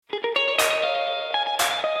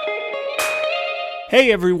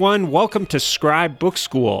Hey everyone, welcome to Scribe Book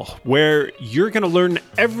School, where you're going to learn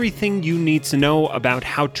everything you need to know about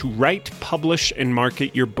how to write, publish, and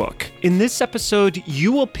market your book. In this episode,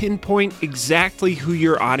 you will pinpoint exactly who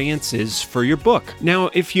your audience is for your book. Now,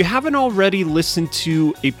 if you haven't already listened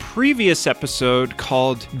to a previous episode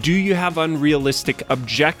called Do You Have Unrealistic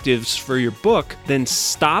Objectives for Your Book, then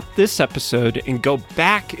stop this episode and go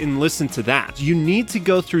back and listen to that. You need to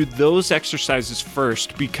go through those exercises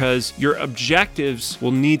first because your objectives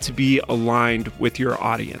will need to be aligned with your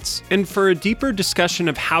audience. And for a deeper discussion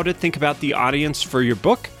of how to think about the audience for your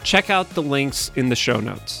book, check out the links in the show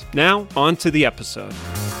notes. Now, on to the episode.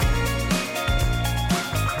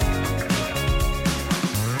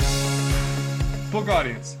 Book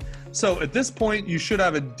audience. So at this point, you should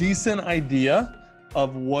have a decent idea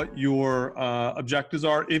of what your objectives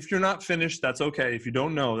are. If you're not finished, that's okay. If you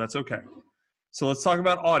don't know, that's okay. So let's talk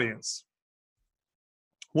about audience.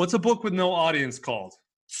 What's a book with no audience called?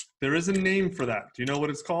 There is a name for that. Do you know what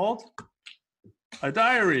it's called? A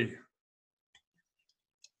diary.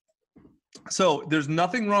 So there's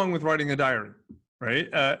nothing wrong with writing a diary, right?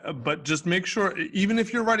 But just make sure, even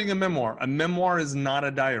if you're writing a memoir is not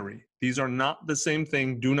a diary. These are not the same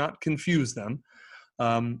thing. Do not confuse them.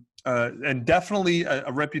 And definitely a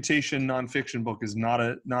reputation nonfiction book is not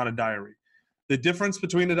a diary. The difference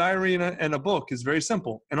between a diary and a book is very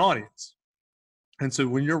simple: an audience. And so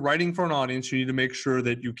when you're writing for an audience, you need to make sure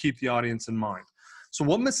that you keep the audience in mind. So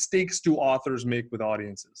what mistakes do authors make with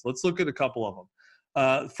audiences? Let's look at a couple of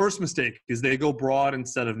them. First mistake is they go broad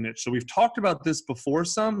instead of niche. So we've talked about this before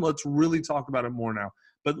some. Let's really talk about it more now.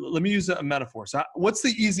 But let me use a metaphor. So what's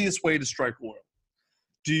the easiest way to strike oil?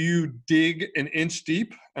 Do you dig an inch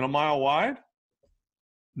deep and a mile wide?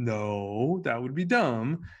 No, that would be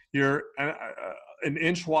dumb. You're an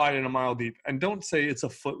inch wide and a mile deep. And don't say it's a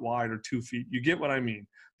foot wide or 2 feet. You get what I mean.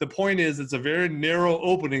 The point is it's a very narrow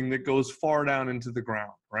opening that goes far down into the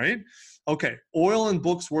ground, right? Okay, oil and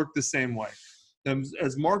books work the same way.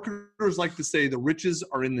 As marketers like to say, the riches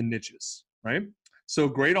are in the niches, right? So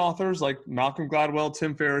great authors like Malcolm Gladwell,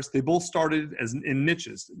 Tim Ferriss, they both started in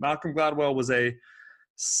niches. Malcolm Gladwell was a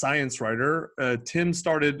science writer. Tim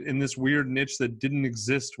started in this weird niche that didn't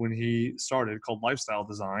exist when he started, called lifestyle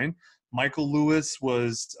design. Michael Lewis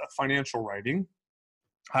was financial writing.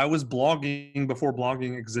 I was blogging before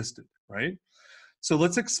blogging existed, right? So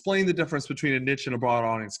let's explain the difference between a niche and a broad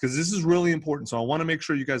audience, because this is really important. So I want to make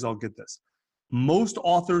sure you guys all get this. Most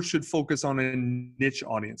authors should focus on a niche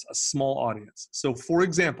audience, a small audience. So for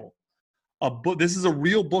example, this is a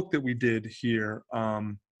real book that we did here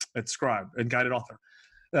at Scribe, and Guided Author.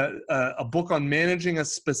 A book on managing a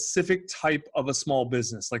specific type of a small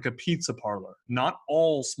business, like a pizza parlor, not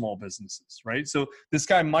all small businesses, right? So this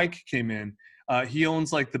guy, Mike, came in. He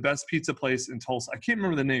owns like the best pizza place in Tulsa. I can't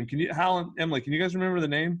remember the name. Hal and Emily, can you guys remember the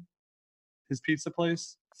name? His pizza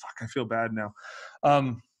place? Fuck, I feel bad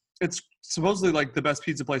now. It's supposedly like the best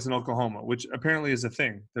pizza place in Oklahoma, which apparently is a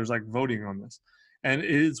thing. There's like voting on this. And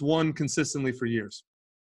it's won consistently for years.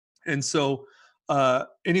 And so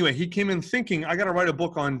anyway, he came in thinking, I got to write a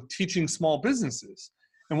book on teaching small businesses.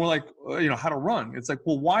 And we're like, how to run. It's like,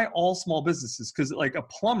 well, why all small businesses? Because like a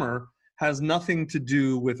plumber has nothing to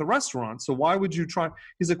do with a restaurant. So why would you try?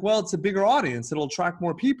 He's like, well, it's a bigger audience. It'll attract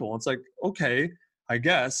more people. It's like, okay, I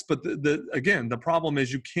guess. But again, the problem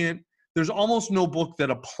is there's almost no book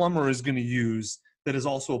that a plumber is going to use that is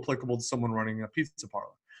also applicable to someone running a pizza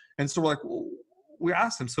parlor. And so we're like, well, we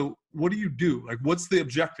asked him, so what do you do? Like, what's the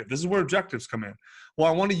objective? This is where objectives come in. Well,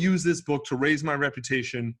 I want to use this book to raise my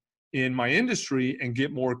reputation in my industry and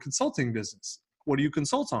get more consulting business. What do you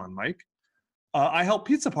consult on, Mike? I help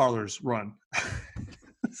pizza parlors run.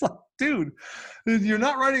 It's like, dude, you're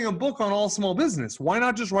not writing a book on all small business. Why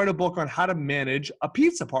not just write a book on how to manage a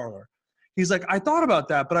pizza parlor? He's like, I thought about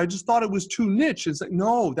that, but I just thought it was too niche. It's like,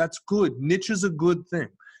 no, that's good. Niche is a good thing.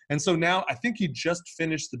 And so now I think he just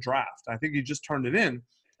finished the draft. I think he just turned it in.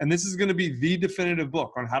 And this is going to be the definitive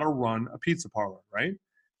book on how to run a pizza parlor, right?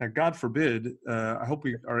 Now, God forbid, I hope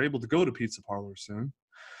we are able to go to pizza parlors soon.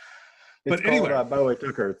 But anyway. By the way,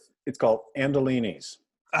 Tucker, it's called Andolini's.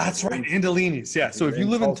 That's right, Andolini's. Yeah. So if you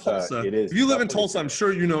live in Tulsa, I'm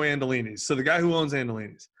sure you know Andolini's. So the guy who owns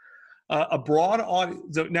Andolini's. A broad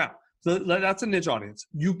audience. Now, that's a niche audience.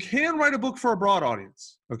 You can write a book for a broad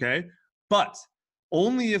audience, okay? But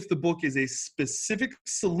only if the book is a specific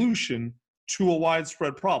solution to a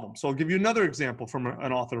widespread problem. So I'll give you another example from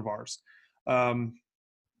an author of ours. Come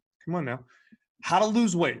on now. How to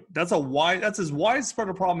lose weight. That's as widespread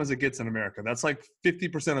a problem as it gets in America. That's like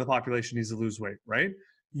 50% of the population needs to lose weight, right?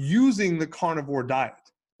 Using the carnivore diet.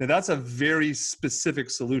 Now that's a very specific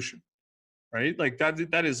solution. right? Like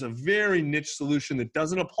that is a very niche solution that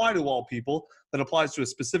doesn't apply to all people, that applies to a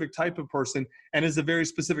specific type of person and is a very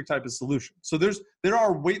specific type of solution. So there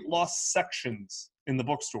are weight loss sections in the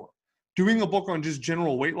bookstore. Doing a book on just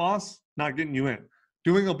general weight loss, not getting you in.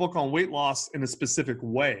 Doing a book on weight loss in a specific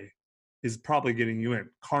way is probably getting you in.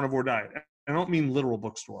 Carnivore diet. I don't mean literal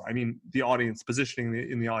bookstore. I mean the audience,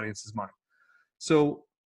 positioning in the audience's mind. So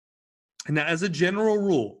now, as a general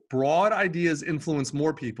rule, broad ideas influence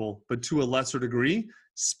more people, but to a lesser degree.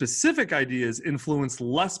 Specific ideas influence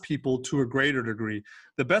less people to a greater degree.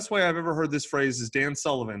 The best way I've ever heard this phrase is Dan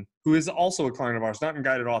Sullivan, who is also a client of ours, not in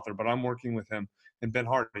Guided Author, but I'm working with him, and Ben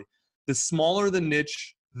Hardy. The smaller the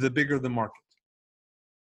niche, the bigger the market.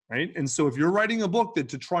 Right? And so if you're writing a book that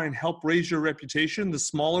to try and help raise your reputation, the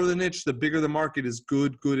smaller the niche, the bigger the market is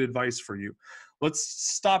good advice for you. Let's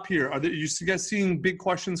stop here. Are you guys seeing big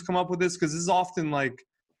questions come up with this? Because this is often like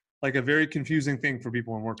a very confusing thing for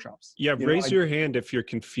people in workshops. Yeah, raise your hand if you're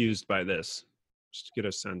confused by this, just to get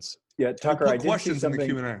a sense. Yeah, Tucker, I did see something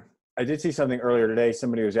in the Q&A. I did see something earlier today.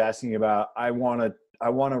 Somebody was asking about, I want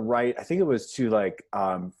to write, I think it was to like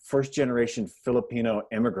first generation Filipino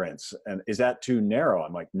immigrants. And is that too narrow?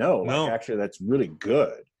 I'm like, no. Like, actually, that's really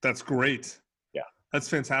good. That's great. Yeah. That's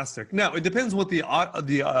fantastic. Now, it depends what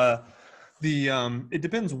it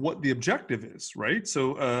depends what the objective is, right?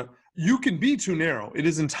 So you can be too narrow. It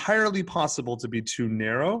is entirely possible to be too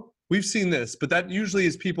narrow. We've seen this, but that usually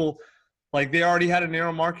is people like they already had a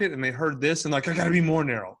narrow market and they heard this and like, I got to be more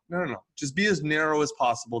narrow. No. Just be as narrow as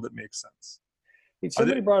possible that makes sense.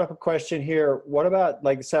 Somebody brought up a question here. What about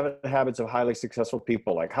like 7 Habits of Highly Successful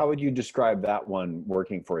People? Like, how would you describe that one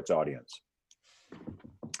working for its audience?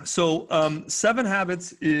 So 7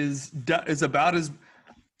 Habits is about as,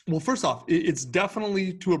 well, first off, it's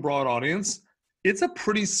definitely to a broad audience. It's a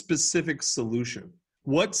pretty specific solution.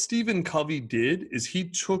 What Stephen Covey did is he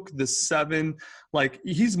took the 7, like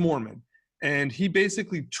he's Mormon, and he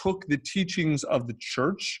basically took the teachings of the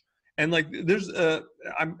church. And like, there's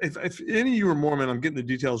if any of you are Mormon, I'm getting the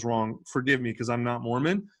details wrong. Forgive me because I'm not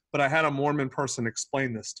Mormon, but I had a Mormon person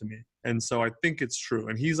explain this to me. And so I think it's true.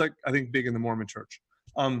 And he's like, I think big in the Mormon church.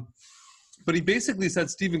 But he basically said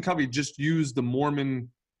Stephen Covey just used the Mormon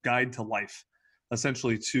Guide to Life,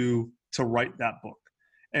 essentially to write that book.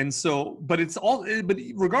 And so, but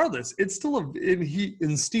regardless, it's still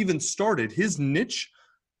and Stephen started, his niche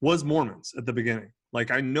was Mormons at the beginning. Like,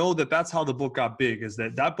 I know that's how the book got big, is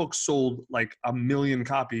that book sold like 1 million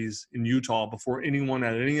copies in Utah before anyone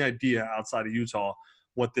had any idea outside of Utah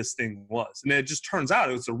what this thing was. And it just turns out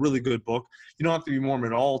it was a really good book. You don't have to be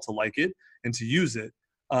Mormon at all to like it and to use it.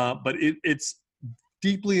 But it's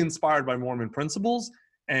deeply inspired by Mormon principles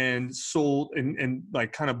and sold and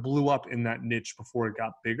like kind of blew up in that niche before it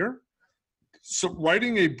got bigger. So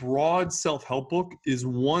writing a broad self-help book is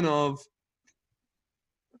one of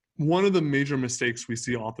the major mistakes we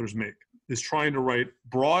see authors make, is trying to write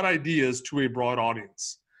broad ideas to a broad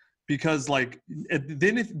audience. Because like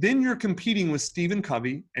then you're competing with Stephen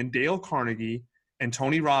Covey and Dale Carnegie and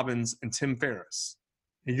Tony Robbins and Tim Ferriss,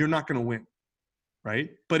 and you're not going to win,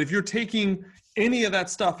 right? But if you're taking any of that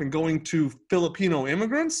stuff and going to Filipino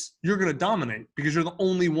immigrants, you're going to dominate because you're the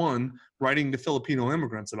only one writing to Filipino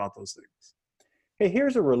immigrants about those things. Hey,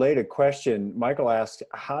 here's a related question. Michael asked,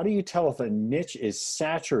 how do you tell if a niche is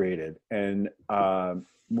saturated and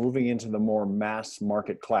moving into the more mass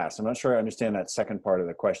market class? I'm not sure I understand that second part of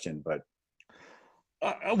the question, but.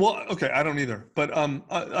 Well, okay, I don't either. But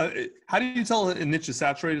how do you tell a niche is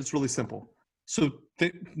saturated? It's really simple. So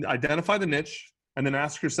identify the niche and then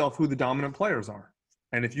ask yourself who the dominant players are.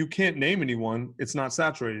 And if you can't name anyone, it's not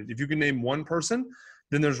saturated. If you can name one person,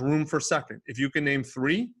 then there's room for second. If you can name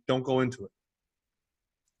 3, don't go into it.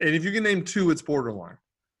 And if you can name 2, it's borderline.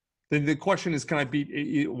 Then the question is, can I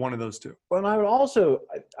beat one of those 2? Well, and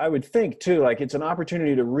I would think too, like it's an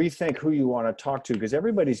opportunity to rethink who you want to talk to, because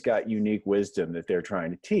everybody's got unique wisdom that they're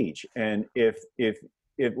trying to teach. And if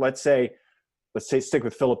let's say stick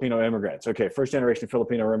with Filipino immigrants. Okay, first generation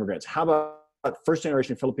Filipino immigrants. How about first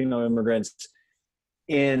generation Filipino immigrants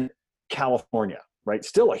in California, right?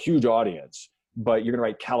 Still a huge audience, but you're going to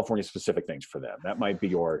write California specific things for them. That might be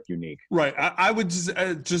your unique. Right. I would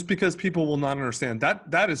just because people will not understand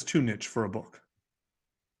that is too niche for a book.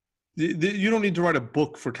 You don't need to write a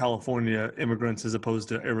book for California immigrants as opposed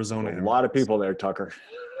to Arizona. A lot of people there, Tucker.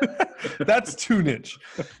 That's too niche.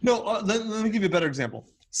 No, let me give you a better example.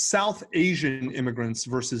 South Asian immigrants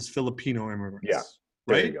versus Filipino immigrants. Yeah.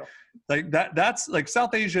 There right. You go. Like that's like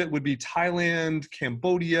South Asia would be Thailand,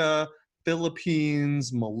 Cambodia,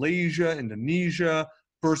 Philippines, Malaysia, Indonesia,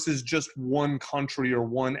 versus just one country or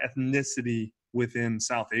one ethnicity within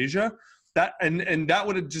South Asia. That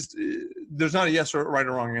would have just there's not a yes or right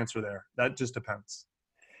or wrong answer there. That just depends.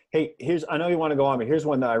 Hey, I know you want to go on, but here's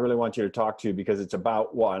one that I really want you to talk to because it's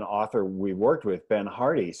about an author we worked with, Ben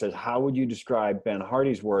Hardy. Says, how would you describe Ben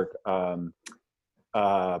Hardy's work,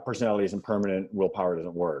 Personality Isn't Permanent, Willpower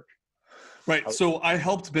Doesn't Work? Right. So I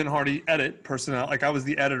helped Ben Hardy edit Personality. Like I was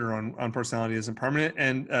the editor on Personality Isn't Permanent.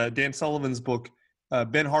 And Dan Sullivan's book,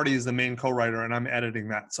 Ben Hardy is the main co-writer, and I'm editing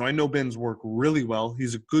that. So I know Ben's work really well.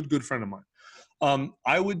 He's a good friend of mine.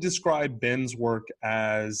 I would describe Ben's work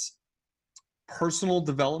as personal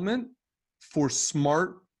development for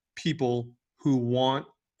smart people who want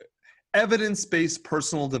evidence-based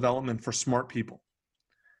personal development for smart people,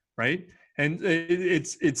 right? And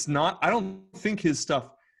it's not, I don't think his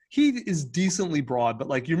stuff, he is decently broad, but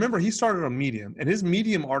like, you remember he started on Medium, and his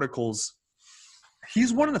Medium articles,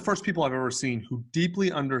 he's one of the first people I've ever seen who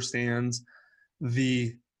deeply understands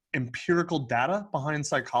the empirical data behind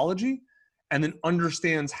psychology and then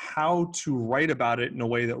understands how to write about it in a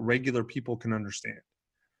way that regular people can understand,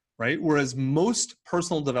 right? Whereas most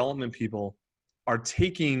personal development people are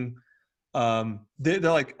taking, they're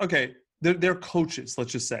like, okay, they're coaches,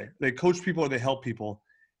 let's just say. They coach people or they help people,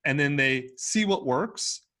 and then they see what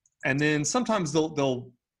works, and then sometimes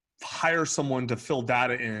they'll hire someone to fill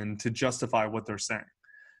data in to justify what they're saying.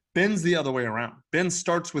 Ben's the other way around. Ben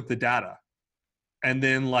starts with the data and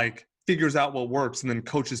then like figures out what works and then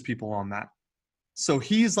coaches people on that. So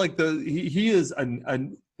he's like he is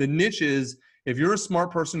the niche is, if you're a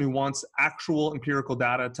smart person who wants actual empirical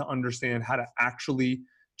data to understand how to actually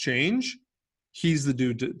change, he's the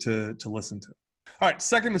dude to listen to. All right,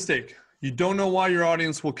 second mistake. You don't know why your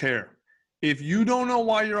audience will care. If you don't know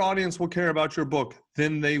why your audience will care about your book,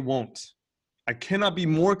 then they won't. I cannot be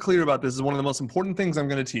more clear about this. This is one of the most important things I'm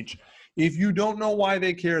going to teach. If you don't know why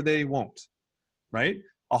they care, they won't, right?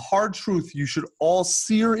 A hard truth you should all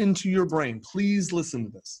sear into your brain. Please listen to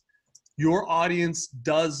this. Your audience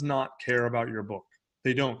does not care about your book.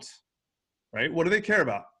 They don't, right? What do they care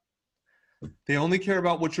about? They only care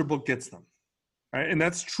about what your book gets them, right? And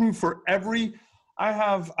that's true for every, I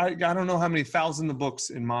don't know how many thousands of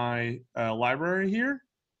books in my library here.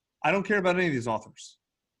 I don't care about any of these authors.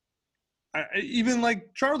 Even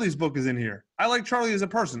like Charlie's book is in here. I like Charlie as a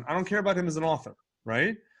person. I don't care about him as an author,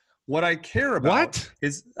 right? What I care about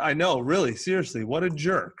is, I know, really, seriously, what a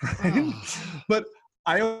jerk, right? But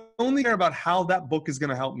I only care about how that book is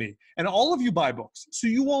going to help me. And all of you buy books. So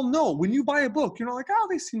you all know when you buy a book, you're not like, oh,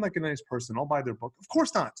 they seem like a nice person, I'll buy their book. Of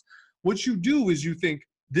course not. What you do is you think,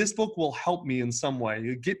 this book will help me in some way.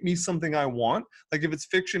 You get me something I want. Like if it's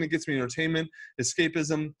fiction, it gets me entertainment,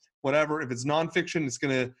 escapism, whatever. If it's nonfiction, it's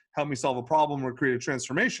going to help me solve a problem or create a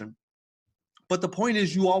transformation. But the point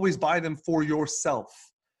is, you always buy them for yourself.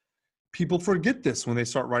 People forget this when they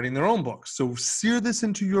start writing their own books. So sear this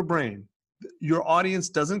into your brain. Your audience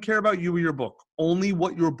doesn't care about you or your book, only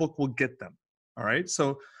what your book will get them. All right.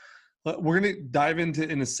 So we're going to dive into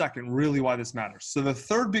in a second really why this matters. So the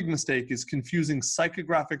third big mistake is confusing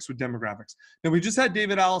psychographics with demographics. Now we just had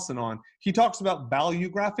David Allison on. He talks about value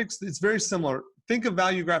graphics. It's very similar. Think of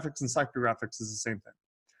value graphics and psychographics as the same thing.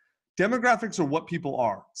 Demographics are what people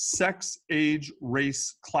are: sex, age,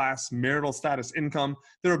 race, class, marital status, income.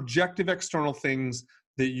 They're objective external things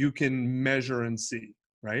that you can measure and see,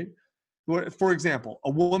 right? For example, a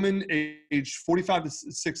woman aged 45 to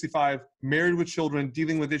 65, married with children,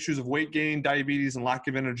 dealing with issues of weight gain, diabetes, and lack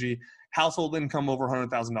of energy, household income over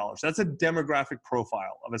 $100,000. That's a demographic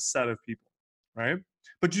profile of a set of people, right?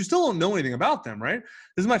 But you still don't know anything about them, right?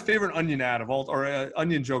 This is my favorite Onion ad of all, or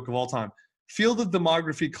Onion joke of all time. Field of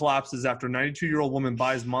demography collapses after 92-year-old woman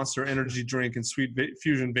buys Monster energy drink and Sweet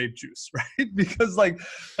Fusion vape juice, right? Because like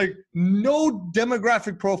no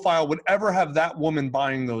demographic profile would ever have that woman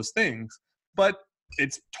buying those things, but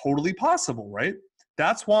it's totally possible, right?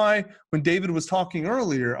 That's why when David was talking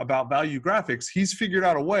earlier about value graphics, he's figured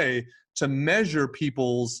out a way to measure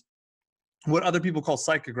people's, what other people call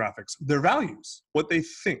psychographics, their values, what they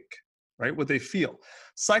think, right? What they feel.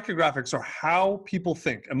 Psychographics are how people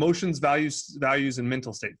think: emotions, values, and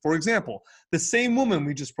mental state. For example, the same woman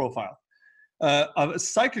we just profiled. A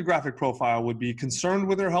psychographic profile would be concerned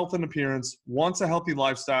with her health and appearance, wants a healthy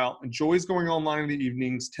lifestyle, enjoys going online in the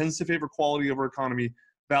evenings, tends to favor quality over economy,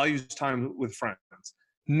 values time with friends.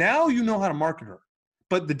 Now you know how to market her.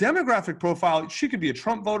 But the demographic profile, she could be a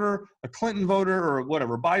Trump voter, a Clinton voter, or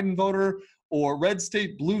whatever, Biden voter, or red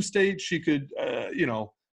state, blue state. She could,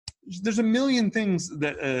 there's a million things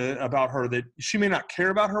that about her that she may not care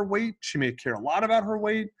about her weight. She may care a lot about her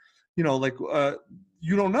weight. You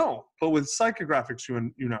don't know. But with psychographics,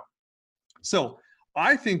 you know. So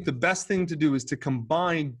I think the best thing to do is to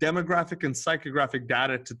combine demographic and psychographic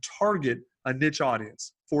data to target a niche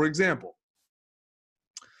audience. For example,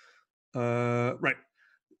 Right.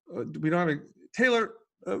 We don't have Taylor,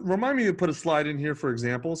 remind me to put a slide in here for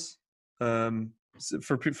examples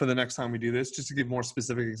for the next time we do this, just to give more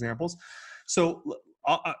specific examples. So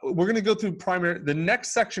we're going to go through the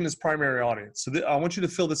next section is primary audience. So I want you to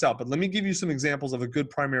fill this out, but let me give you some examples of a good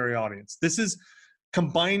primary audience. This is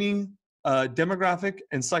combining demographic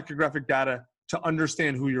and psychographic data to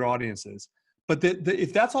understand who your audience is. But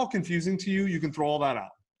if that's all confusing to you, you can throw all that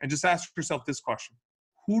out and just ask yourself this question.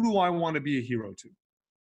 Who do I want to be a hero to?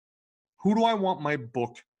 Who do I want my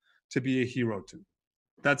book to be a hero to?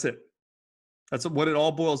 That's it. That's what it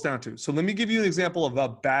all boils down to. So let me give you an example of a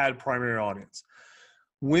bad primary audience.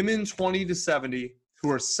 Women 20 to 70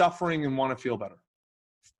 who are suffering and want to feel better.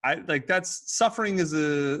 Suffering is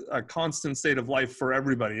a constant state of life for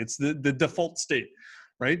everybody. It's the default state,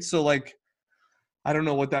 right? So like, I don't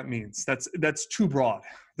know what that means. That's too broad.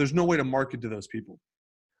 There's no way to market to those people.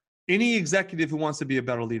 Any executive who wants to be a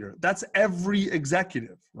better leader, that's every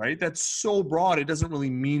executive, right? That's so broad, it doesn't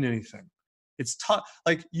really mean anything. It's tough.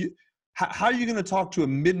 Like how are you going to talk to a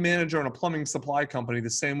mid-manager in a plumbing supply company the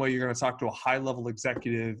same way you're going to talk to a high-level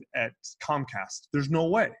executive at Comcast? There's no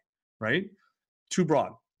way, right? Too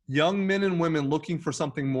broad. Young men and women looking for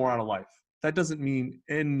something more out of life. That doesn't mean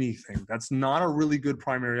anything. That's not a really good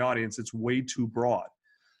primary audience. It's way too broad.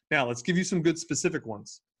 Now, let's give you some good specific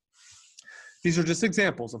ones. These are just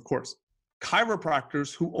examples, of course.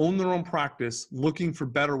 Chiropractors who own their own practice looking for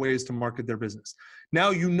better ways to market their business. Now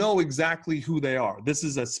you know exactly who they are. This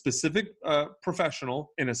is a specific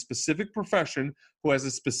professional in a specific profession who has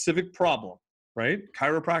a specific problem, right?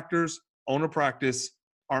 Chiropractors own a practice,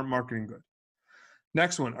 aren't marketing good.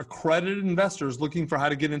 Next one, accredited investors looking for how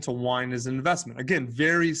to get into wine as an investment. Again,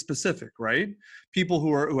 very specific, right? People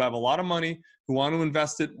who have a lot of money, who want to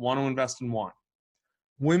invest in wine.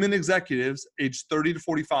 Women executives aged 30 to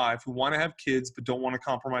 45 who want to have kids but don't want to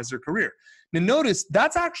compromise their career. Now notice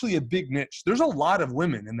that's actually a big niche. There's a lot of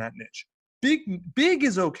women in that niche. Big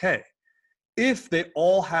is okay if they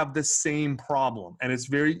all have the same problem, and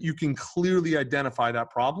you can clearly identify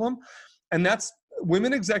that problem. And that's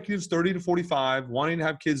women executives 30 to 45 wanting to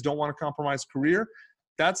have kids, don't want to compromise career.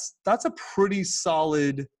 That's a pretty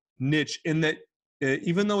solid niche in that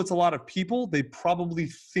even though it's a lot of people, they probably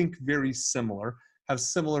think very similar, have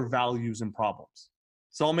similar values and problems.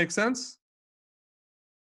 Does it all make sense?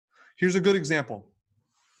 Here's a good example.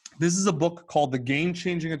 This is a book called The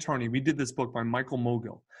Game-Changing Attorney. We did this book by Michael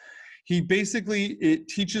Mogill. It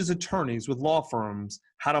teaches attorneys with law firms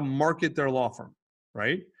how to market their law firm,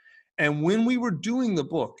 right? And when we were doing the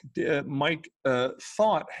book, Mike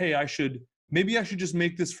thought, hey, maybe I should just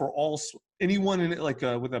make this for anyone in it,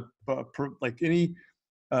 any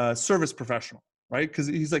service professional, right? Because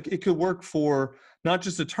he's like, it could work for not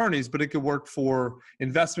just attorneys, but it could work for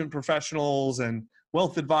investment professionals and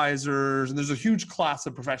wealth advisors. And there's a huge class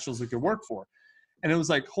of professionals it could work for. And it was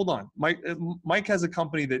like, hold on, Mike has a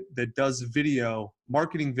company that does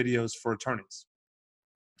marketing videos for attorneys.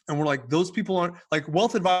 And we're like, those people aren't, like,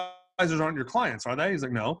 wealth advisors aren't your clients, are they? He's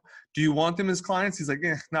like, no. Do you want them as clients? He's like,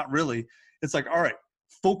 not really. It's like, all right,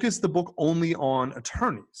 focus the book only on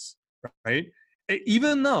attorneys, right?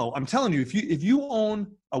 Even though I'm telling you, if you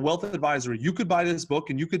own a wealth advisory, you could buy this book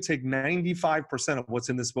and you could take 95% of what's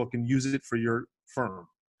in this book and use it for your firm.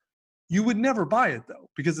 You would never buy it though,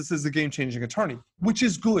 because this is The Game-Changing Attorney, which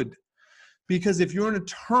is good. Because if you're an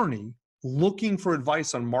attorney looking for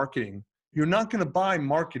advice on marketing, you're not going to buy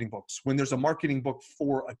marketing books when there's a marketing book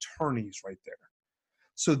for attorneys right there.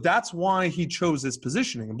 So that's why he chose this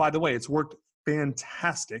positioning. And by the way, it's worked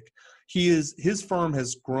fantastic. His firm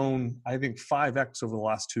has grown, I think, 5x over the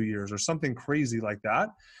last 2 years or something crazy like that.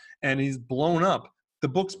 And he's blown up. The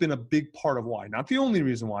book's been a big part of why. Not the only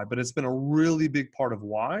reason why, but it's been a really big part of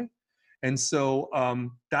why. And so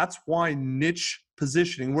that's why niche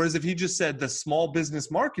positioning. Whereas if he just said the small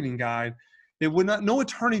business marketing guide, it would not, no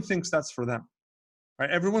attorney thinks that's for them,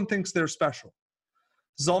 right? Everyone thinks they're special.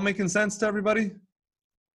 Is this all making sense to everybody?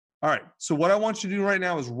 All right, so what I want you to do right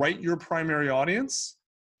now is write your primary audience.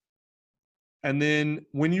 And then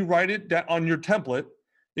when you write it on your template,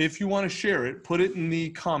 if you want to share it, put it in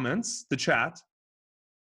the comments, the chat,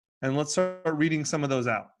 and let's start reading some of those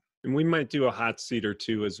out. And we might do a hot seat or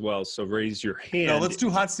two as well, so raise your hand. No, let's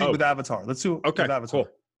do hot seat with Avatar. Let's do with Avatar.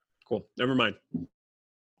 Cool. Never mind.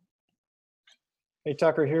 Hey,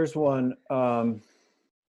 Tucker, here's one.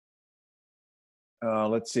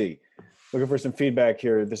 Let's see. Looking for some feedback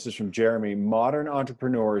here. This is from Jeremy. Modern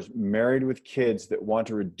entrepreneurs married with kids that want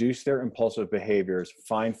to reduce their impulsive behaviors,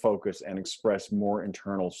 find focus, and express more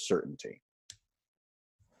internal certainty.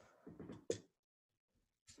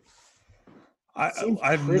 I Seems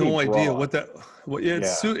have pretty no idea broad. what that. What yeah,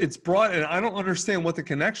 Yeah. it's broad, and I don't understand what the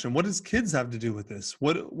connection. What does kids have to do with this?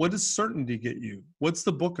 What does certainty get you? What's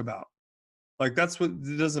the book about? Like that's what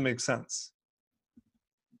it doesn't make sense.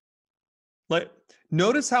 Like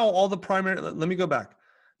notice how all the primary. Let me go back.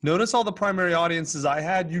 Notice all the primary audiences I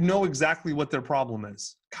had. You know exactly what their problem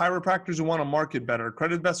is. Chiropractors who want to market better,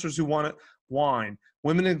 credit investors who want wine,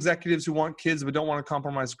 women executives who want kids but don't want to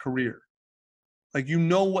compromise career. Like, you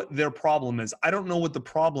know what their problem is. I don't know what the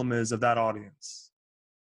problem is of that audience.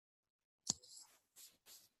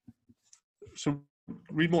 So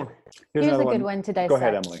read more. Here's a another good one to dissect. Go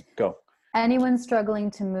ahead, Emily. Go. Anyone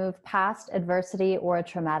struggling to move past adversity or a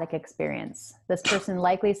traumatic experience. This person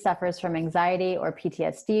likely suffers from anxiety or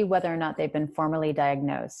PTSD, whether or not they've been formally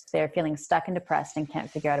diagnosed. They are feeling stuck and depressed and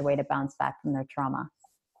can't figure out a way to bounce back from their trauma.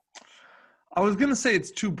 I was going to say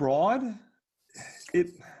it's too broad.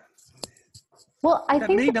 Well, I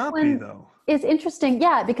think may not be, though. Is interesting.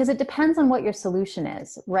 Yeah, because it depends on what your solution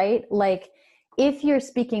is, right? Like if you're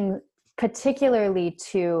speaking particularly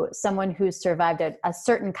to someone who's survived a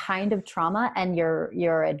certain kind of trauma and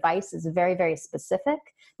your advice is very, very specific,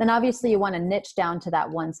 then obviously you want to niche down to that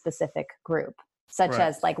one specific group, such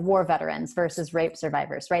as like war veterans versus rape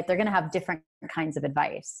survivors, right? They're going to have different kinds of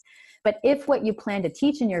advice. But if what you plan to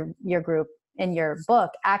teach in your group, in your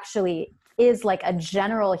book, actually is like a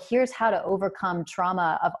general, here's how to overcome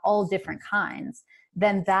trauma of all different kinds,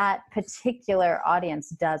 then that particular audience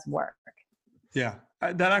does work. Yeah,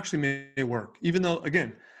 that actually may work. Even though,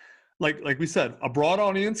 again, like we said, a broad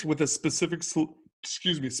audience with a specific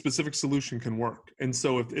solution can work. And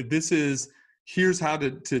so if this is, here's how to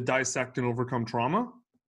dissect and overcome trauma,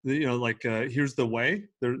 here's the way,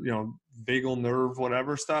 there, vagal nerve,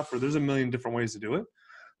 whatever stuff, or there's a million different ways to do it,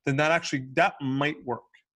 then that might work.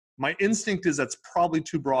 My instinct is that's probably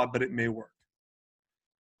too broad, but it may work.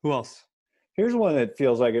 Who else? Here's one that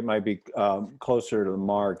feels like it might be closer to the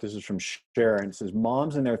mark. This is from Sharon. It says,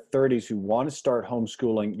 moms in their 30s who want to start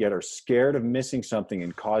homeschooling yet are scared of missing something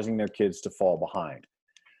and causing their kids to fall behind.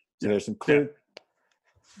 So there's some clear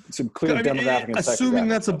demographic and assuming psychographic.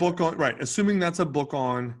 that's a book on, right. Assuming that's a book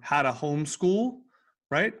on how to homeschool,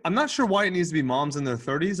 right? I'm not sure why it needs to be moms in their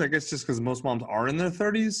 30s. I guess just because most moms are in their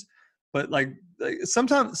 30s. But like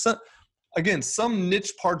sometimes, again, some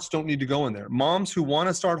niche parts don't need to go in there. Moms who want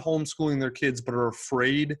to start homeschooling their kids but are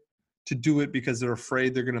afraid to do it because they're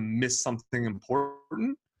afraid they're going to miss something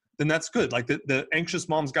important, then that's good. Like the Anxious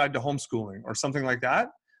Mom's Guide to Homeschooling or something like that,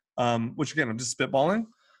 which again, I'm just spitballing.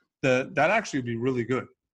 That actually would be really good.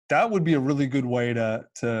 That would be a really good way or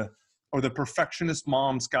the Perfectionist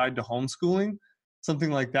Mom's Guide to Homeschooling,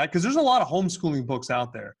 something like that. Because there's a lot of homeschooling books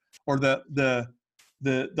out there. Or the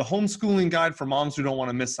homeschooling guide for moms who don't want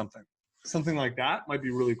to miss something. Something like that might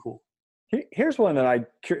be really cool. Here's one that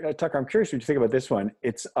Tucker, I'm curious what you think about this one.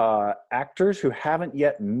 It's actors who haven't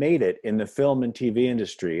yet made it in the film and TV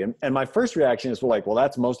industry. And my first reaction is well,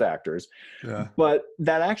 that's most actors. Yeah. But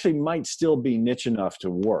that actually might still be niche enough to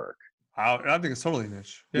work. I think it's totally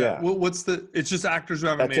niche. Yeah. Well, it's just actors who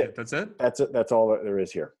haven't made it. That's it? That's all that there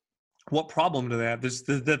is here. What problem do they have?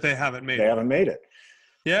 That they haven't made it? They haven't made it.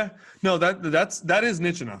 Yeah, no, that is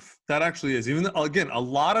niche enough. That actually is. Even though, again, a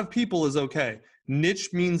lot of people is okay.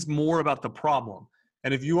 Niche means more about the problem.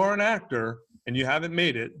 And if you are an actor and you haven't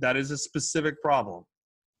made it, that is a specific problem.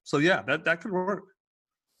 So yeah, that could work.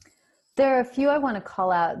 There are a few I want to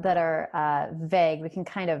call out that are vague. We can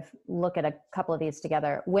kind of look at a couple of these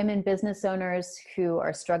together. Women business owners who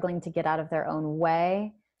are struggling to get out of their own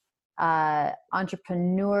way.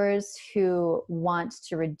 Entrepreneurs who want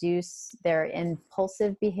to reduce their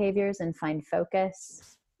impulsive behaviors and find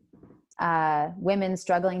focus, women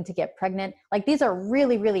struggling to get pregnant. Like these are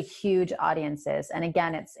really, really huge audiences. And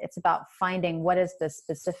again, it's about finding what is the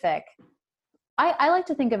specific. I like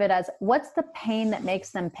to think of it as what's the pain that makes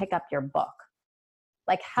them pick up your book?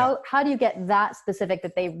 Like how do you get that specific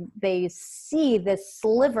that they see this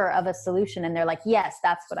sliver of a solution and they're like, yes,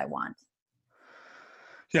 that's what I want.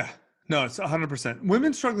 Yeah. No, it's 100%.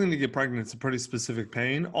 Women struggling to get pregnant is a pretty specific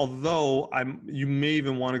pain. Although you may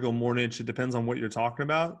even want to go more niche. It depends on what you're talking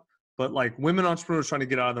about. But like women entrepreneurs trying to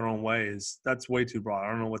get out of their own ways, that's way too broad. I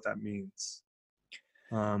don't know what that means.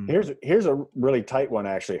 Here's a really tight one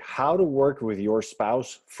actually. How to work with your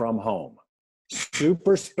spouse from home.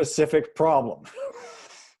 Super specific problem.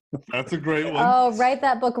 That's a great one. Oh, write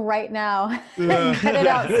that book right now. Get it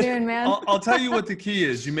out soon, man. I'll tell you what the key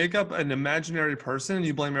is. You make up an imaginary person and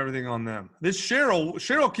you blame everything on them. This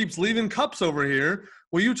Cheryl keeps leaving cups over here.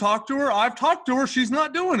 Will you talk to her? I've talked to her. She's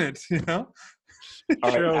not doing it.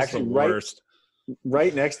 Cheryl's the worst.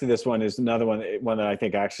 right next to this one is another one that I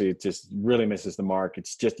think actually just really misses the mark.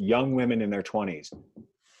 It's just young women in their 20s.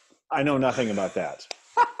 I know nothing about that.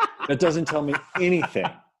 That doesn't tell me anything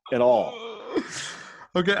at all.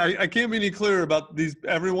 Okay, I can't be any clearer about these.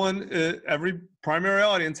 Everyone, every primary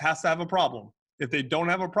audience has to have a problem. If they don't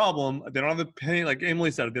have a problem, they don't have a pain, like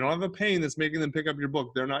Emily said, if they don't have a pain that's making them pick up your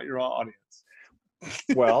book, they're not your audience.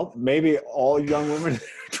 Well, maybe all young women in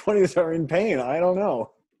their 20s are in pain. I don't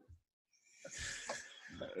know.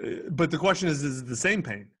 But the question is it the same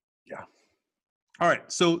pain? Yeah. All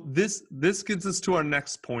right. So this gets us to our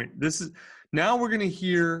next point. Now we're going to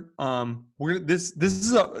hear. This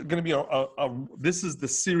is going to be this is the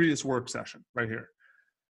serious work session right here.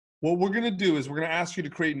 What we're going to do is we're going to ask you to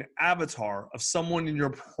create an avatar of someone in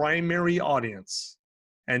your primary audience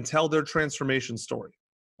and tell their transformation story.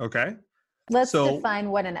 Okay. Let's define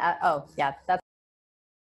what that's.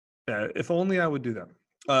 If only I would do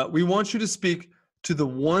that. We want you to speak to the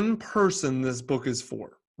one person this book is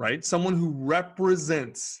for, right? Someone who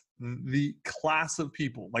represents the class of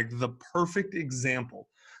people, like the perfect example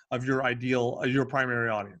of your primary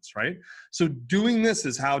audience, right? So doing this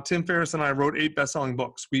is how Tim Ferriss and I wrote 8 best-selling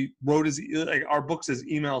books. We wrote our books as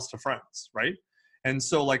emails to friends, right? And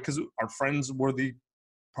so because our friends were the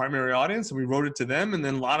primary audience and we wrote it to them, and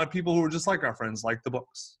then a lot of people who were just like our friends liked the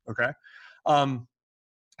books, okay?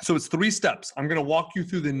 So it's 3 steps. I'm gonna walk you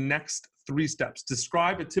through the next 3 steps.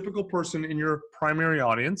 Describe a typical person in your primary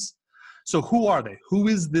audience. So who are they? Who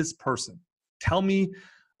is this person? Tell me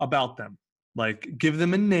about them. Like, give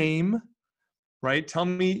them a name, right? Tell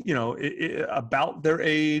me, about their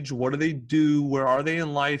age. What do they do? Where are they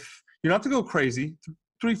in life? You don't have to go crazy.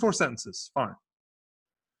 3-4 sentences, fine.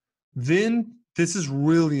 Then this is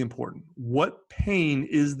really important. What pain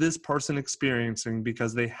is this person experiencing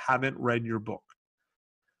because they haven't read your book?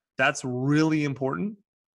 That's really important.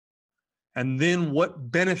 And then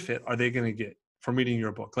what benefit are they going to get from reading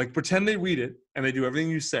your book? Like, pretend they read it and they do everything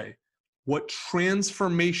you say. What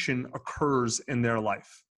transformation occurs in their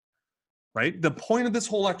life, right? The point of this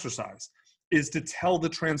whole exercise is to tell the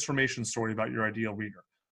transformation story about your ideal reader.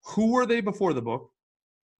 Who were they before the book?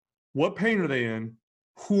 What pain are they in?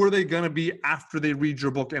 Who are they going to be after they read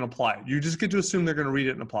your book and apply it? You just get to assume they're going to read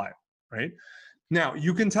it and apply it, right? Now,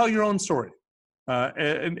 you can tell your own story.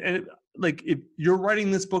 Like, if you're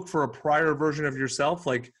writing this book for a prior version of yourself,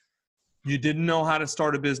 like, you didn't know how to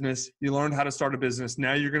start a business, you learned how to start a business,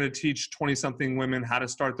 now you're going to teach 20-something women how to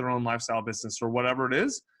start their own lifestyle business or whatever it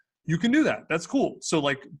is, you can do that. That's cool. So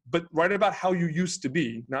but write about how you used to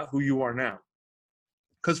be, not who you are now.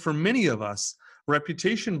 Because for many of us,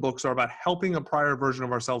 reputation books are about helping a prior version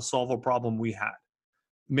of ourselves solve a problem we had.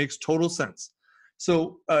 It makes total sense.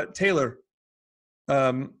 So Taylor,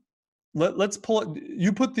 let's pull it.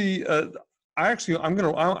 You put the, I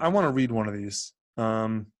want to read one of these.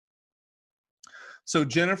 So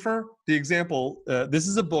Jennifer, the example, this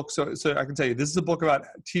is a book. So I can tell you, this is a book about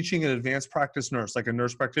teaching an advanced practice nurse, like a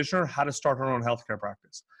nurse practitioner, how to start her own healthcare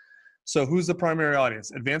practice. So who's the primary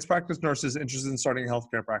audience? Advanced practice nurses interested in starting a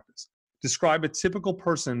healthcare practice. Describe a typical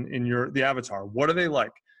person in the avatar. What are they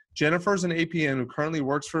like? Jennifer's an APN who currently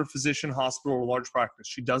works for a physician, hospital, or large practice.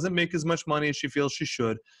 She doesn't make as much money as she feels she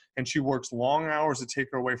should, and she works long hours to take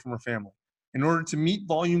her away from her family. In order to meet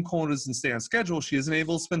volume quotas and stay on schedule, she isn't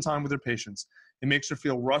able to spend time with her patients. It makes her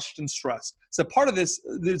feel rushed and stressed. So part of this,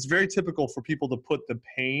 it's very typical for people to put the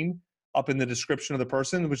pain up in the description of the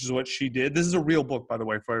person, which is what she did. This is a real book, by the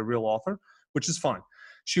way, for a real author, which is fine.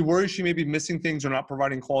 She worries she may be missing things or not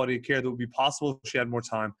providing quality care that would be possible if she had more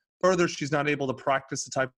time. Further, she's not able to practice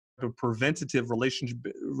the type of preventative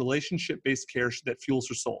relationship-based care that fuels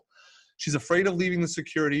her soul. She's afraid of leaving the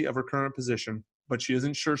security of her current position, but she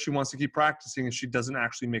isn't sure she wants to keep practicing if she doesn't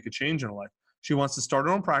actually make a change in her life. She wants to start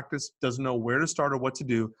her own practice, doesn't know where to start or what to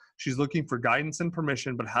do. She's looking for guidance and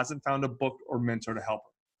permission, but hasn't found a book or mentor to help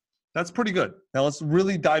her. That's pretty good. Now let's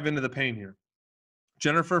really dive into the pain here.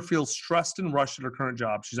 Jennifer feels stressed and rushed at her current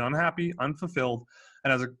job. She's unhappy, unfulfilled,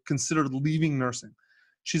 and has considered leaving nursing.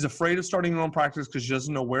 She's afraid of starting her own practice because she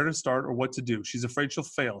doesn't know where to start or what to do. She's afraid she'll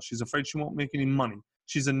fail. She's afraid she won't make any money.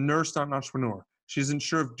 She's a nurse, not an entrepreneur. She isn't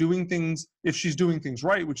sure if she's doing things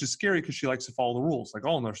right, which is scary because she likes to follow the rules, like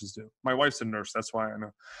all nurses do. My wife's a nurse, that's why I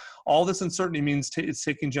know. All this uncertainty means it's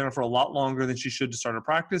taking Jennifer a lot longer than she should to start her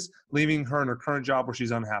practice, leaving her in her current job where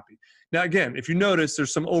she's unhappy. Now, again, if you notice,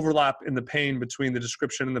 there's some overlap in the pain between the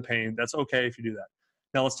description and the pain. That's okay if you do that.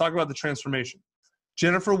 Now, let's talk about the transformation.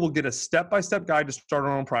 Jennifer will get a step-by-step guide to start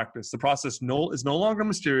her own practice. The process is no longer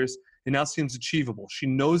mysterious. It now seems achievable. She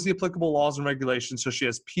knows the applicable laws and regulations, so she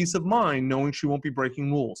has peace of mind knowing she won't be breaking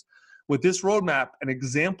rules. with this roadmap and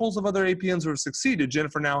examples of other APNs who have succeeded,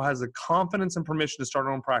 Jennifer now has the confidence and permission to start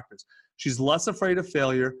her own practice. She's less afraid of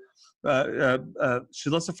failure.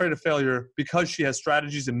 She's less afraid of failure because she has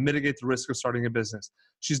strategies to mitigate the risk of starting a business.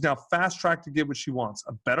 She's now fast-tracked to get what she wants,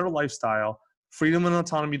 a better lifestyle, freedom and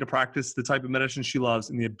autonomy to practice the type of medicine she loves,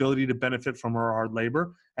 and the ability to benefit from her hard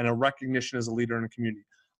labor, and a recognition as a leader in the community.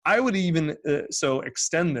 I would even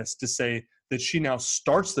extend this to say that she now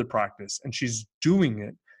starts the practice and she's doing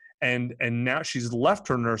it, and now she's left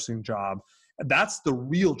her nursing job. That's the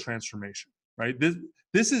real transformation, right?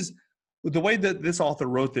 This is the way that this author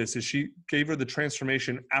wrote this, is she gave her the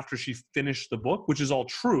transformation after she finished the book, which is all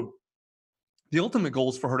true. The ultimate goal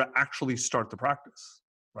is for her to actually start the practice,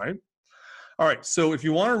 right? All right, so if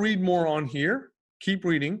you want to read more on here, keep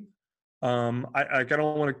reading. I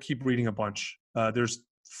don't want to keep reading a bunch. There's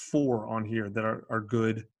 4 on here that are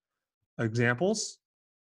good examples.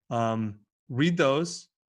 Read those.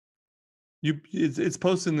 It's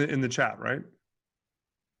posted in the chat, right?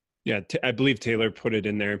 Yeah, I believe Taylor put it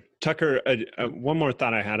in there. Tucker, one more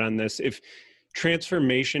thought I had on this. If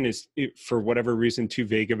transformation is, for whatever reason, too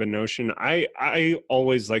vague of a notion, I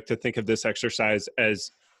always like to think of this exercise as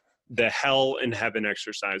the hell and heaven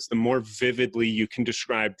exercise. The more vividly you can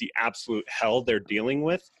describe the absolute hell they're dealing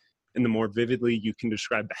with, and the more vividly you can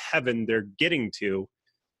describe the heaven they're getting to,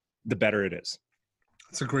 the better it is.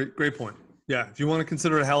 That's a great point. Yeah, if you want to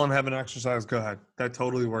consider a hell and heaven exercise, go ahead. That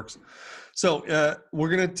totally works. So we're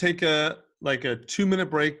going to take a 2-minute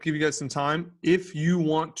break, give you guys some time. If you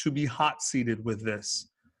want to be hot seated with this,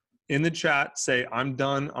 in the chat, say, I'm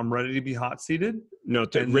done, I'm ready to be hot seated. No,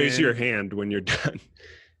 raise your hand when you're done.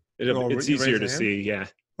 It's easier to see, yeah.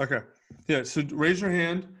 Okay. Yeah, so raise your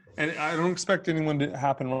hand, and I don't expect anyone to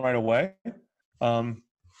happen right away. And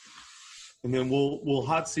then we'll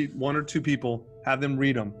hot seat 1 or 2 people, have them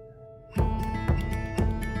read them.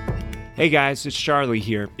 Hey guys, it's Charlie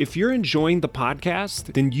here. If you're enjoying the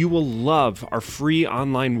podcast, then you will love our free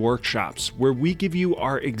online workshops where we give you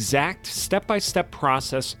our exact step-by-step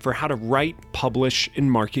process for how to write, publish,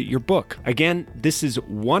 and market your book. Again, this is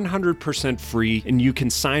 100% free, and you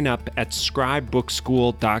can sign up at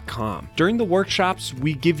scribebookschool.com. During the workshops,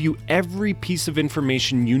 we give you every piece of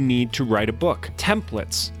information you need to write a book: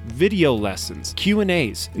 templates, video lessons,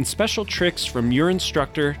 Q&As, and special tricks from your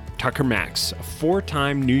instructor, Tucker Max, a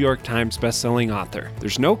 4-time New York Times bestselling author.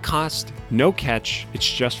 There's no cost, no catch,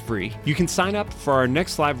 it's just free. You can sign up for our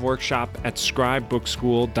next live workshop at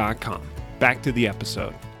scribebookschool.com. Back to the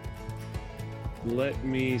episode. Let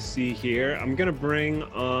me see here. I'm going to bring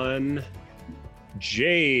on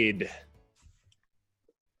Jade.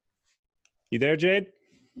 You there, Jade?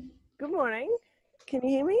 Good morning. Can you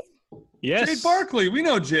hear me? Yes. Jade Barkley, we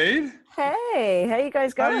know Jade. Hey, how you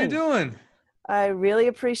guys going? How you doing? I really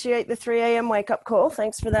appreciate the 3 a.m. wake-up call.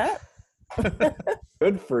 Thanks for that.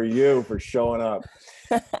 Good for you for showing up.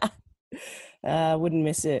 Wouldn't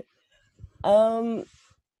miss it. Cool.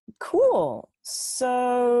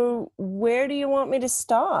 So where do you want me to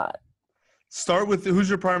start? Start with who's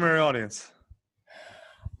your primary audience?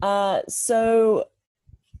 So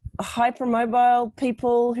hypermobile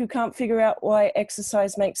people who can't figure out why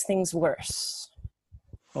exercise makes things worse.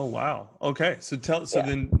 Oh, wow. Okay. So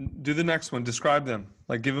then do the next one. Describe them.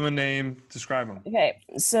 Like, give them a name, describe them. Okay.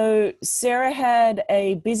 So Sarah had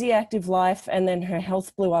a busy, active life, and then her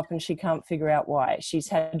health blew up and she can't figure out why. She's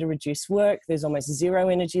had to reduce work. There's almost zero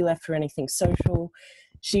energy left for anything social.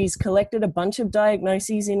 She's collected a bunch of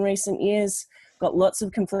diagnoses in recent years, got lots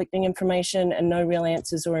of conflicting information and no real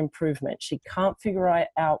answers or improvement. She can't figure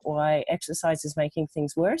out why exercise is making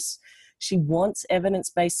things worse. She wants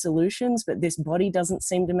evidence-based solutions, but this body doesn't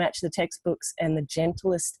seem to match the textbooks, and the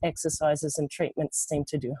gentlest exercises and treatments seem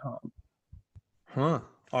to do harm. Huh.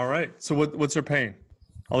 All right. So what's her pain?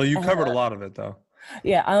 Although you covered a lot of it, though.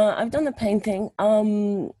 Yeah, I've done the pain thing.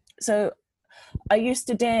 So I used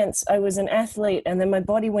to dance. I was an athlete, and then my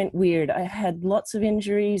body went weird. I had lots of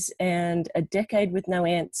injuries and a decade with no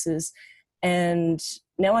answers. And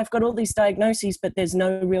now I've got all these diagnoses, but there's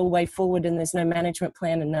no real way forward, and there's no management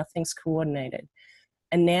plan, and nothing's coordinated.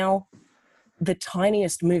 And now the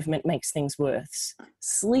tiniest movement makes things worse.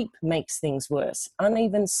 Sleep makes things worse.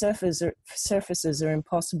 Uneven surfaces are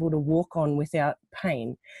impossible to walk on without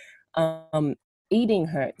pain. Eating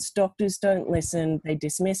hurts. Doctors don't listen. They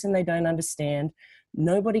dismiss and they don't understand.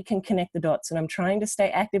 Nobody can connect the dots. And I'm trying to stay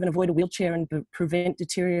active and avoid a wheelchair and prevent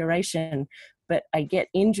deterioration, but I get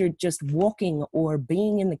injured just walking or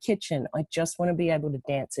being in the kitchen. I just want to be able to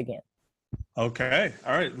dance again. Okay.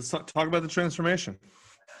 All right. Let's talk about the transformation.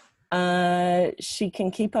 She can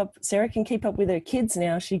keep up. Sarah can keep up with her kids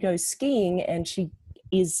now. She goes skiing and she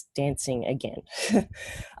is dancing again.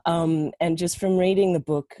 And just from reading the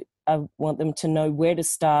book, I want them to know where to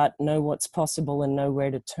start, know what's possible, and know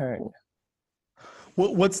where to turn.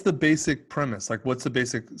 What's the basic premise? Like, what's the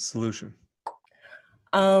basic solution?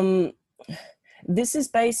 This is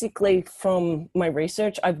basically from my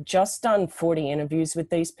research. I've just done 40 interviews with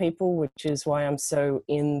these people, which is why I'm so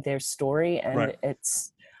in their story. And Right.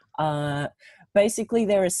 it's basically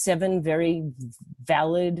there are 7 very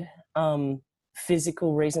valid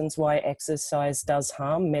physical reasons why exercise does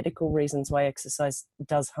harm, medical reasons why exercise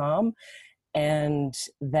does harm, and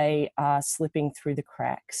they are slipping through the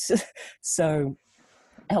cracks. So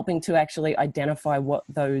helping to actually identify what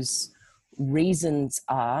those reasons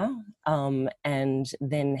are, and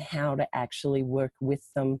then how to actually work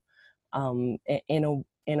with them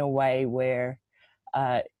in a way where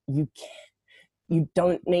you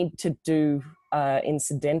don't need to do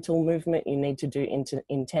incidental movement. You need to do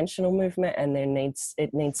intentional movement, and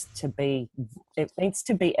it needs to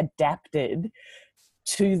be adapted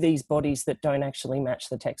to these bodies that don't actually match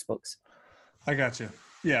the textbooks. I got you.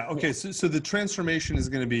 Yeah. Okay. So the transformation is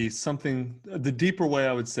going to be something, the deeper way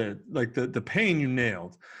I would say it, like the pain you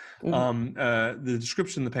nailed, the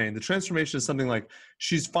description of the pain, the transformation is something like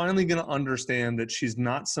she's finally going to understand that she's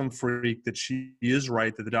not some freak, that she is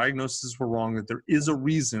right, that the diagnoses were wrong, that there is a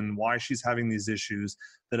reason why she's having these issues,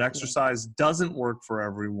 that exercise doesn't work for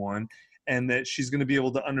everyone, and that she's going to be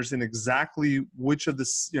able to understand exactly which of the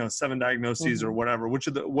 7 diagnoses or whatever,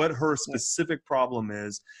 what her specific problem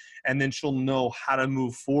is, and then she'll know how to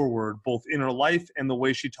move forward both in her life and the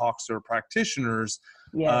way she talks to her practitioners.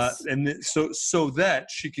 Yes. So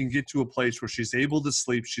that she can get to a place where she's able to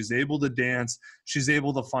sleep, she's able to dance, she's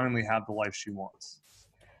able to finally have the life she wants.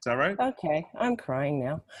 Is that right? Okay, I'm crying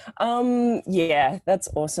now. Yeah, that's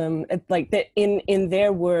awesome. Like in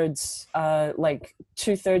their words, like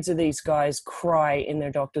 2/3 of these guys cry in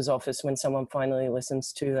their doctor's office when someone finally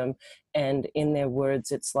listens to them, and in their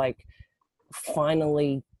words, it's like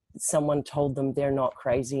finally someone told them they're not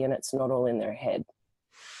crazy and it's not all in their head.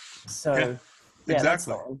 So yeah,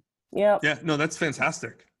 exactly. Yeah. Yeah. No, that's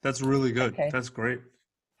fantastic. That's really good. Okay. That's great.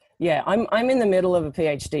 Yeah, I'm in the middle of a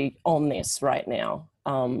PhD on this right now.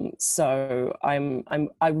 So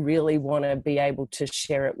I really want to be able to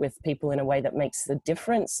share it with people in a way that makes the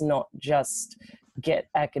difference, not just get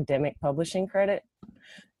academic publishing credit.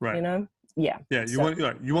 Right. You know? Yeah. Yeah. You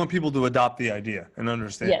want people to adopt the idea and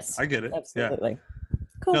understand. Yes. I get it. Absolutely. Yeah.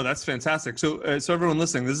 Cool. No, that's fantastic. So everyone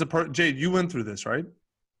listening, this is a part. Jade, you went through this, right?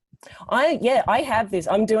 I have this.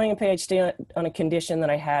 I'm doing a PhD on a condition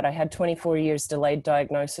that I had 24 years delayed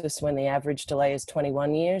diagnosis when the average delay is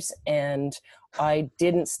 21 years. And I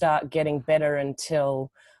didn't start getting better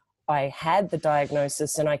until I had the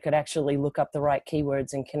diagnosis and I could actually look up the right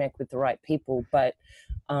keywords and connect with the right people. But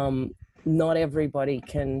not everybody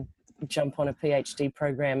can jump on a PhD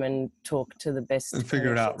program and talk to the best and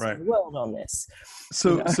figure it out, right? in the world on this.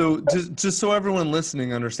 So just so everyone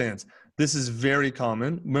listening understands, this is very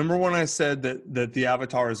common. Remember when I said that the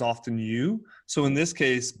avatar is often you? So in this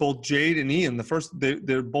case, both Jade and Ian,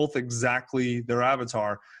 they're both exactly their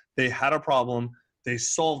avatar. They had a problem, they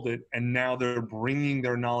solved it, and now they're bringing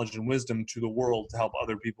their knowledge and wisdom to the world to help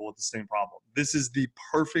other people with the same problem. This is the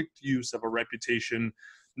perfect use of a reputation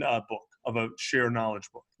book, of a shared knowledge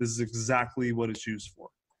book. This is exactly what it's used for.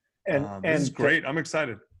 And this is great. I'm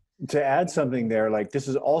excited. To add something there, like this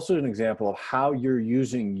is also an example of how you're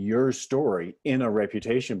using your story in a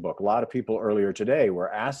reputation book. A lot of people earlier today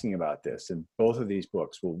were asking about this, and both of these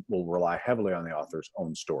books will rely heavily on the author's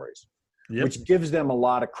own stories, which gives them a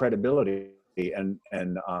lot of credibility and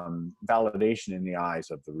validation in the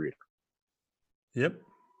eyes of the reader. Yep,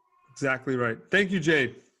 exactly right. Thank you,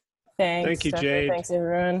 Jade. Thanks. Thank you, Jade. Thanks,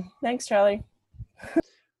 everyone. Thanks, Charlie.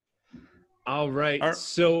 All right.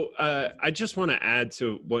 So I just want to add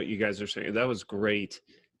to what you guys are saying. That was great.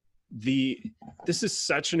 This is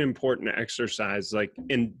such an important exercise. Like,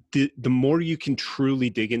 and the more you can truly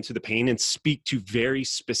dig into the pain and speak to very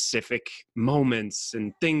specific moments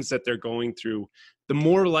and things that they're going through, the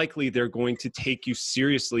more likely they're going to take you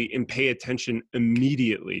seriously and pay attention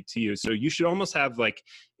immediately to you. So you should almost have like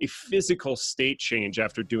a physical state change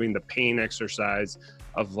after doing the pain exercise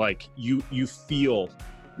of like you feel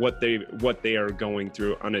what they are going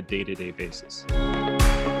through on a day-to-day basis.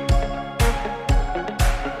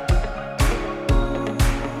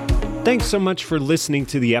 Thanks so much for listening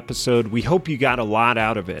to the episode. We hope you got a lot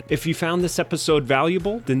out of it. If you found this episode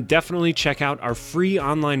valuable, then definitely check out our free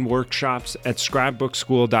online workshops at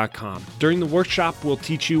scribebookschool.com. During the workshop, we'll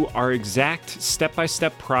teach you our exact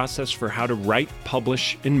step-by-step process for how to write,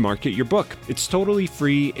 publish, and market your book. It's totally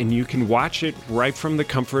free, and you can watch it right from the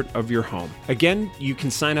comfort of your home. Again, you can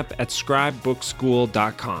sign up at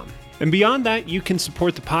scribebookschool.com. And beyond that, you can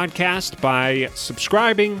support the podcast by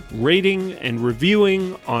subscribing, rating, and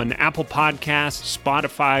reviewing on Apple Podcasts,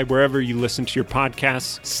 Spotify, wherever you listen to your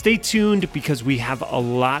podcasts. Stay tuned because we have a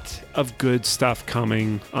lot of good stuff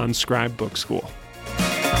coming on Scribe Book School.